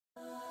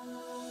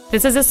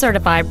This is a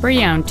certified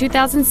pre-owned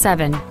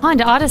 2007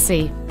 Honda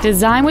Odyssey,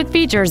 designed with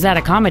features that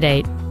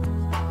accommodate.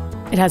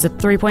 It has a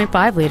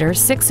 3.5-liter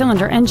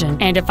six-cylinder engine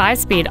and a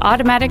 5-speed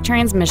automatic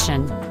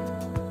transmission.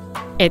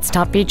 Its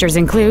top features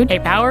include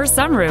a power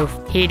sunroof,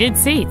 heated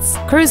seats,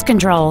 cruise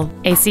control,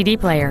 a CD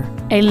player,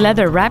 a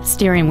leather-wrapped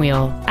steering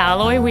wheel,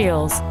 alloy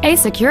wheels, a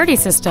security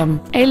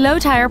system, a low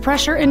tire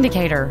pressure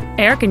indicator,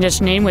 air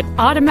conditioning with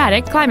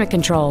automatic climate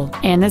control,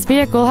 and this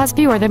vehicle has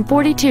fewer than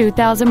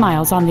 42,000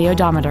 miles on the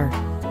odometer.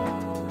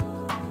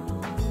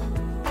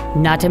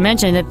 Not to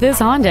mention that this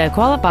Honda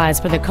qualifies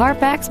for the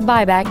Carfax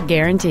buyback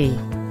guarantee.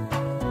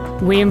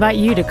 We invite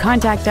you to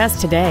contact us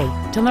today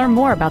to learn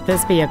more about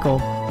this vehicle.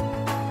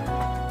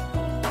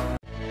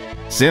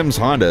 Sims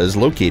Honda is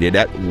located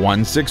at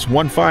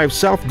 1615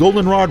 South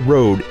Goldenrod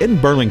Road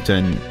in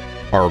Burlington.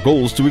 Our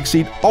goal is to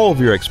exceed all of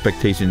your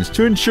expectations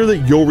to ensure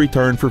that you'll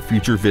return for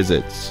future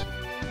visits.